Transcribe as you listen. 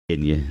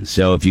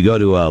So if you go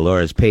to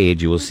Laura's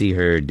page, you will see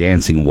her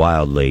dancing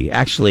wildly.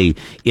 Actually,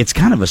 it's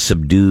kind of a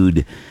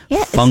subdued,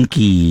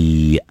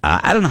 funky,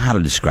 I don't know how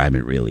to describe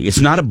it really. It's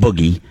not a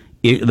boogie.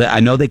 I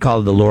know they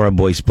call it the Laura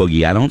Boyce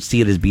boogie. I don't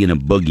see it as being a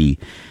boogie.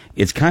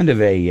 It's kind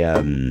of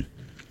a,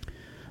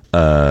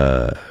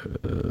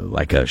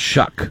 like a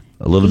shuck,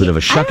 a little bit of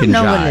a shuck and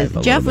jive. What it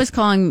is. Jeff was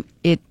calling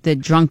it the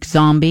drunk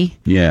zombie.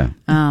 Yeah.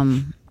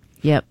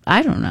 Yep,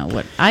 I don't know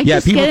what. I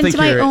just get into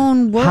my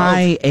own world.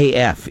 High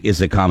AF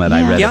is a comment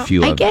I read a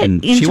few of. I get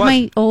into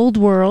my old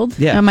world,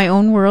 my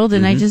own world,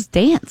 and I just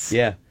dance.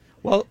 Yeah.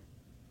 Well,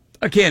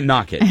 I can't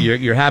knock it.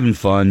 You're having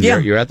fun. Yeah.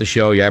 You're at the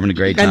show. You're having a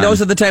great time. And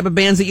those are the type of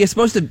bands that you're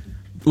supposed to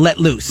let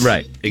loose.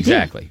 Right.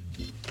 Exactly.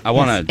 I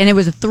want to. And it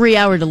was a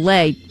 3-hour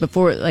delay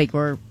before,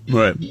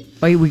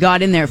 we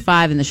got in there at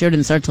 5, and the show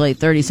didn't start till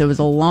 8:30, so it was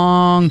a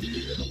long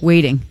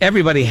waiting.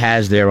 Everybody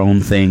has their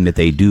own thing that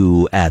they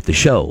do at the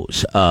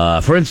shows.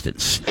 For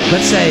instance,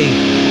 let's say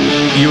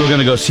you were going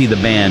to go see the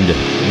band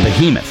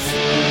Behemoth,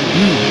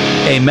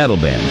 a metal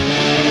band.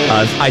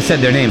 I said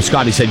their name.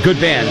 Scotty said, "Good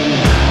band,"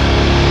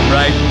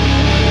 right?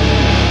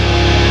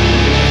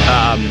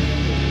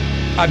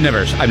 I've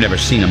never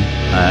seen them.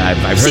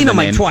 I've seen them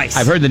like twice.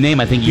 I've heard the name.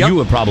 I think you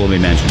have probably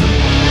mentioned them.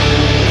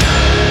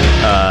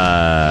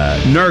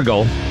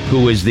 Nurgle,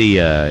 who is the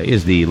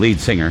lead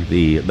singer,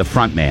 the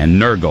front man,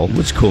 Nurgle.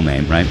 It's a cool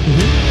name, right?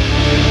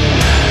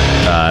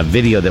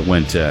 Video that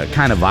went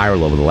kind of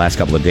viral over the last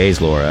couple of days,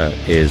 Laura,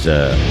 is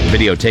a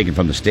video taken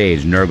from the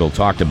stage. Nurgle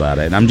talked about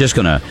it, and I'm just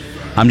gonna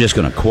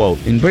quote.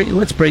 And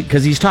let's break,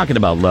 because he's talking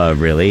about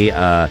love. Really,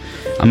 I'm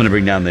gonna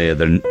bring down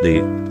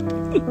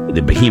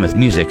the Behemoth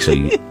music so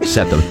you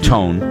set the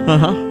tone.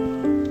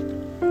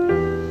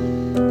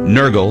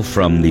 Nurgle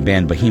from the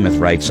band Behemoth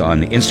writes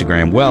on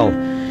Instagram, "Well,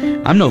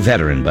 I'm no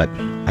veteran, but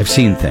I've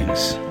seen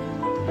things.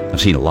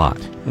 I've seen a lot.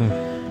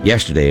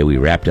 Yesterday, we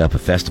wrapped up a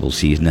festival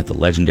season at the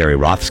legendary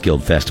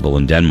Roskilde Festival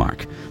in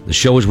Denmark. The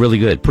show was really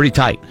good, pretty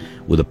tight,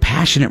 with a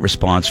passionate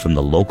response from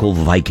the local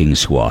Viking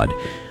squad."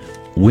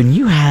 When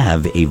you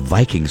have a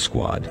Viking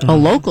squad, a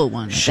local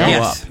one, show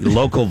up,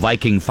 local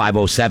Viking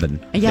 507,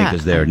 I think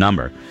is their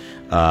number.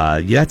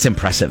 That's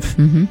impressive,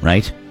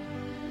 right?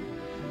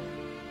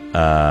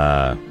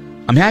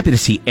 I'm happy to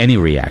see any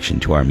reaction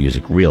to our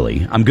music,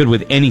 really. I'm good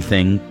with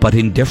anything but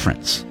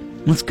indifference.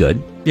 That's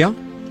good. Yeah.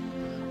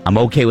 I'm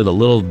okay with a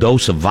little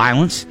dose of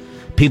violence,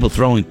 people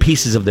throwing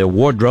pieces of their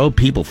wardrobe,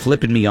 people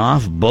flipping me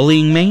off,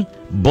 bullying me,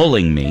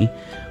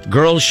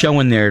 girls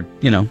showing their,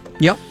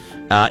 Yep.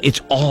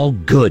 It's all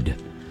good.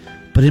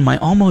 But in my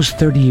almost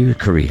 30-year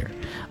career,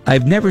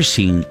 I've never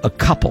seen a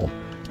couple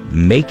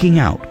making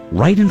out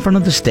right in front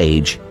of the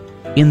stage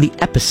in the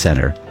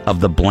epicenter of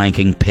the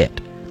blanking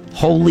pit.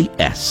 Holy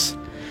S.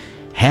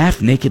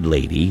 Half-naked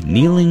lady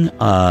kneeling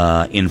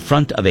in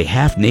front of a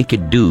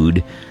half-naked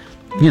dude,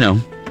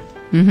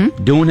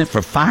 doing it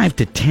for 5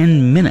 to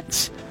 10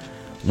 minutes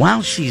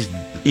while she's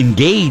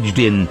engaged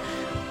in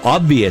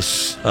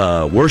obvious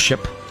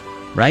worship,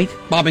 right?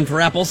 Bobbing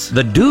for apples.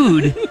 The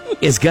dude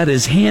has got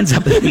his hands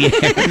up in the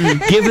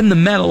air, giving the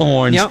metal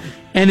horns,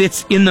 and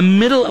it's in the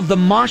middle of the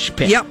mosh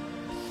pit. Yep.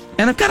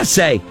 And I've got to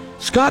say,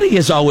 Scotty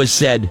has always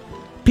said,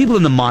 people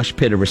in the mosh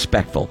pit are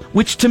respectful,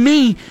 which to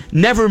me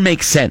never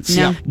makes sense,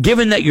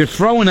 given that you're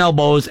throwing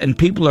elbows and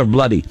people are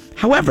bloody.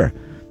 However,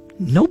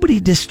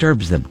 nobody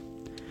disturbs them.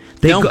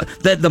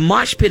 The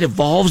mosh pit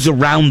evolves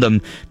around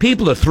them.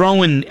 People are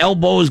throwing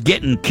elbows,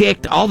 getting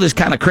kicked, all this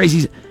kind of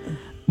crazy.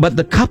 But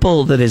the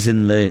couple that is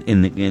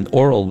in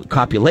oral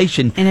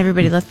copulation, and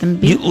everybody let them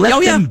be.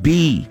 Let them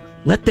be.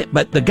 But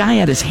the guy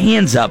had his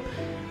hands up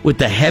with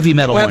the heavy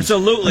metal horns.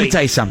 Absolutely. Let me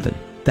tell you something.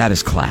 That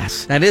is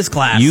class. That is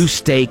class. You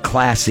stay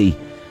classy,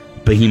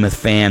 Behemoth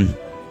fan.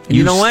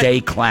 You know what? Stay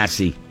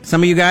classy.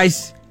 Some of you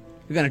guys,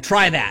 you're going to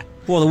try that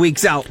before the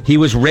week's out. He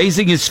was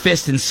raising his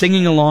fist and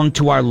singing along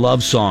to our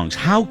love songs.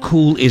 How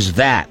cool is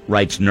that,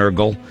 writes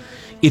Nurgle.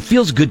 It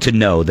feels good to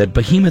know that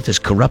Behemoth is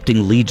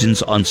corrupting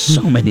legions on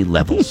so many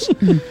levels.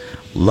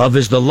 Love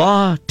is the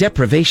law,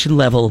 deprivation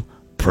level,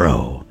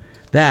 pro.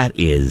 That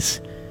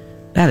is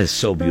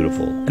so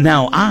beautiful.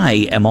 Now,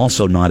 I am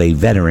also not a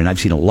veteran. I've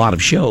seen a lot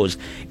of shows,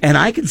 and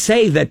I can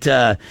say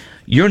that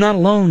you're not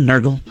alone,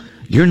 Nurgle.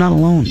 You're not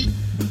alone.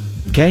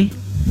 Okay?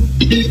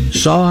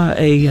 Saw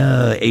a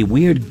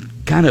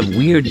kind of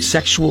weird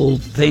sexual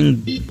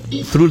thing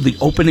through the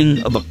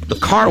opening of the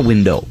car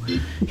window.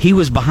 He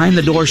was behind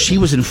the door. She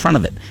was in front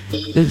of it.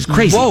 It was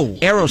crazy. Whoa.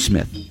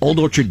 Aerosmith, Old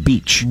Orchard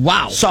Beach.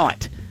 Wow. Saw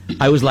it.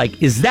 I was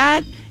like, is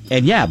that?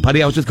 And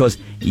buddy I was with goes,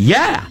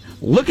 yeah,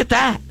 look at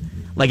that.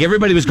 Like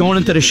everybody was going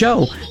into the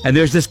show, and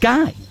there's this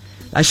guy.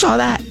 I saw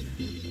that.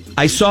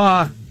 I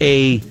saw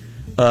a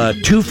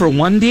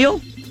 2-for-1 deal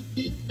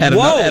at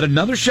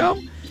another show.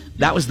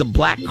 That was the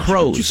Black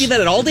Crowes. Did you see that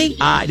at Aldi?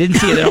 I didn't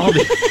see it at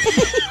Aldi.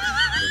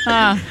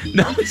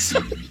 No,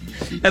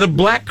 at a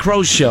Black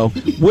Crowes show,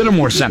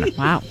 Whittemore Center.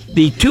 Wow.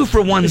 The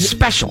 2-for-1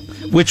 special,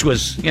 which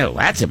was,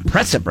 that's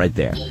impressive right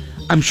there.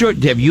 I'm sure.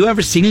 Have you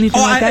ever seen anything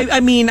like that? I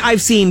mean,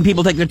 I've seen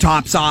people take their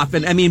tops off,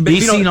 and I mean, but,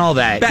 You've seen all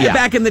that.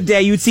 Back in the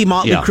day, you'd see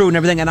Motley Crue and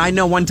everything. And I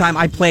know one time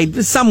I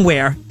played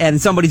somewhere,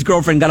 and somebody's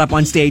girlfriend got up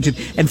on stage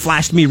and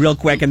flashed me real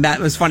quick, and that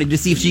was funny to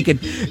see if she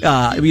could,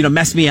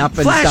 mess me up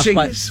and Flashing, stuff.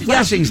 But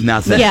flashing's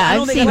nothing. Yeah, I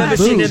don't think I've ever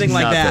seen anything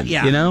like that. Nothing,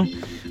 Yeah, you know.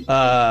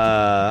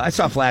 I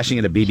saw flashing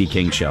at a BB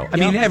King show. I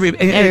mean,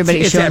 Everybody's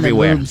it's showing their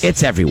everywhere. boobs.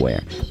 It's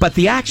everywhere. But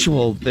the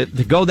actual to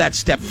go that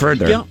step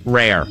further,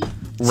 rare.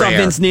 Saw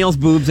Vince Neil's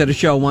boobs at a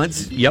show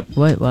once. Yep.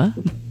 What?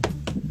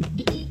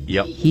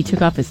 Yep. He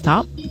took off his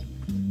top?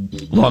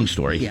 Long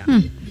story. Yeah,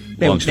 Long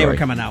they story. were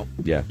coming out.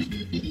 Yeah.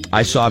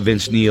 I saw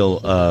Vince Neil.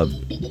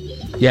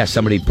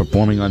 Somebody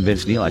performing on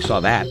Vince Neil. I saw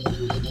that.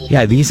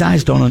 Yeah, these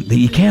eyes don't.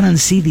 You can't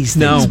unsee these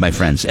things, my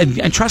friends.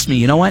 And trust me,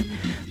 you know what?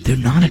 They're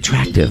not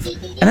attractive.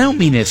 And I don't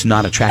mean it's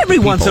not attractive.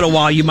 Every once in a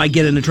while, you might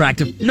get an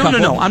attractive couple.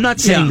 No. I'm not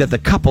saying that the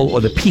couple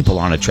or the people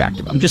aren't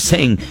attractive. I'm just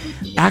saying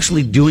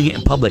actually doing it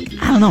in public,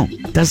 I don't know,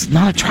 that's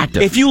not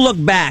attractive. If you look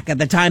back at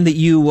the time that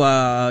you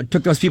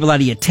took those people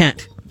out of your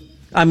tent,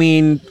 I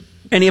mean,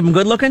 any of them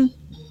good looking?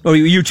 Or were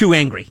you too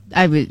angry?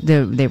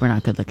 They were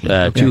not good looking.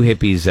 Two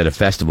hippies at a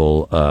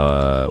festival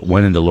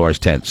went into Laura's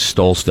tent,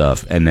 stole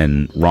stuff, and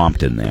then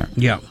romped in there.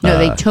 Yeah. No,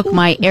 they took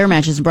my air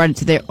mattress and brought it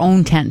to their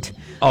own tent.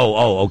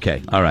 Oh,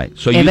 okay. All right.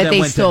 So Yeah, you but then they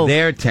went stole- to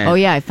their tent. Oh,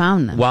 yeah, I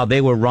found them. While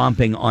they were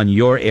romping on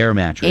your air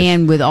mattress.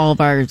 And with all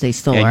of ours, they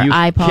stole And our you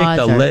iPods.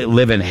 kicked the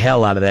living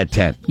hell out of that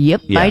tent.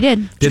 Yep, I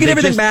did. Did you get they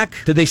everything back?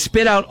 Did they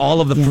spit out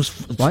all of the...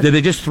 What? Did they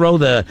just throw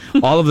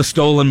all of the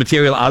stolen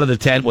material out of the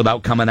tent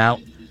without coming out?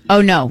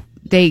 Oh, no.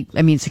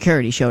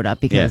 Security showed up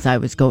because I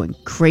was going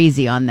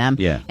crazy on them.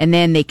 Yeah. And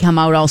then they come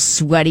out all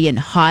sweaty and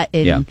hot.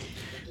 And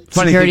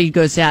Funny security thing-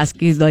 goes to ask,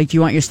 he's like, do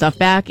you want your stuff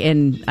back?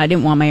 And I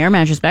didn't want my air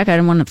mattress back. I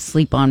didn't want to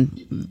sleep on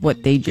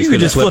what they just... You could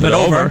just flip it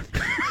over.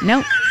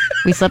 Nope.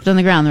 We slept on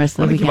the ground the rest of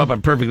the Well, they weekend. come up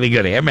a perfectly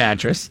good air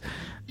mattress.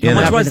 How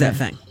much know. was that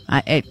thing?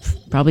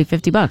 Probably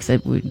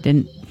 $50. We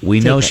didn't. We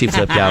take know it. she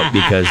flipped out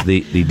because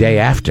the day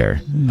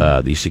after,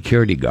 the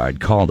security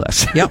guard called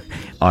us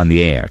on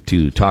the air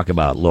to talk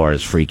about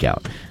Laura's freak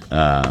out.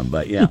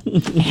 But yeah,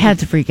 I had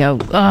to freak out.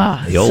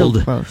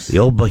 the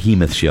old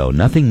Behemoth show.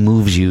 Nothing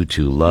moves you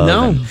to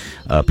love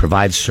and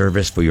provide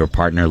service for your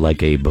partner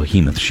like a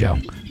Behemoth show.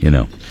 You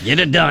know, Get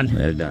it done.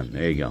 get it done.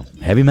 There you go.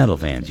 Heavy metal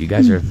fans, you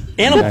guys are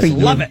Animals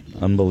love it.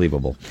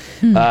 unbelievable.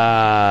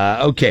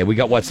 Okay, we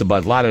got What's the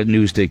Buzz? A lot of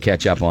news to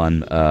catch up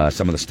on.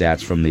 Some of the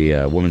stats from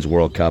the Women's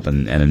World Cup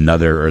and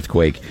another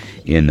earthquake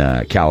in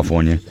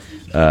California.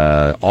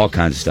 All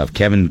kinds of stuff.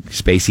 Kevin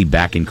Spacey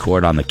back in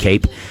court on the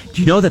Cape.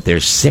 Do you know that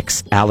there's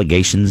 6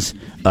 allegations?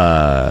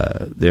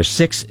 There's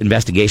 6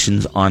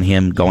 investigations on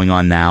him going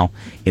on now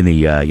in the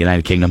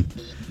United Kingdom.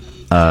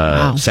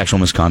 Sexual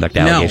misconduct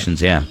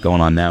allegations,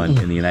 going on now in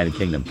the United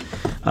Kingdom.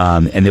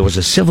 And there was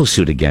a civil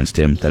suit against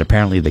him that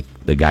apparently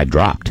the guy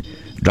dropped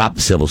the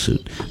civil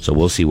suit. So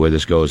we'll see where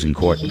this goes in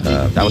court.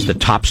 That was the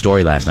top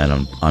story last night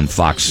on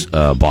Fox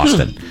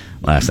Boston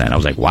last night. I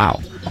was like, wow.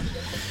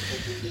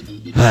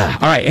 All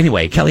right.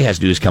 Anyway, Kelly has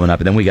news coming up,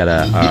 and then we got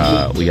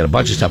a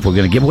bunch of stuff. We're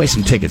going to give away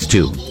some tickets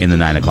too in the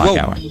 9 o'clock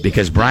hour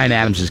because Brian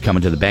Adams is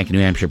coming to the Bank of New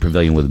Hampshire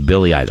Pavilion with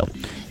Billy Idol,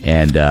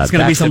 and it's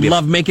going to be some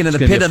love making in the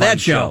pit of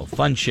that show.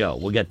 Fun show.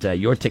 We'll get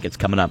your tickets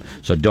coming up,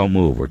 so don't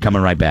move. We're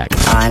coming right back.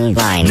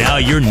 Online. Now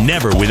you're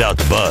never without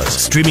the buzz.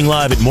 Streaming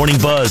live at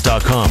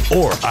morningbuzz.com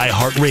or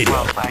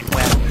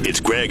iHeartRadio. It's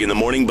Greg in the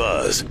Morning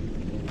Buzz.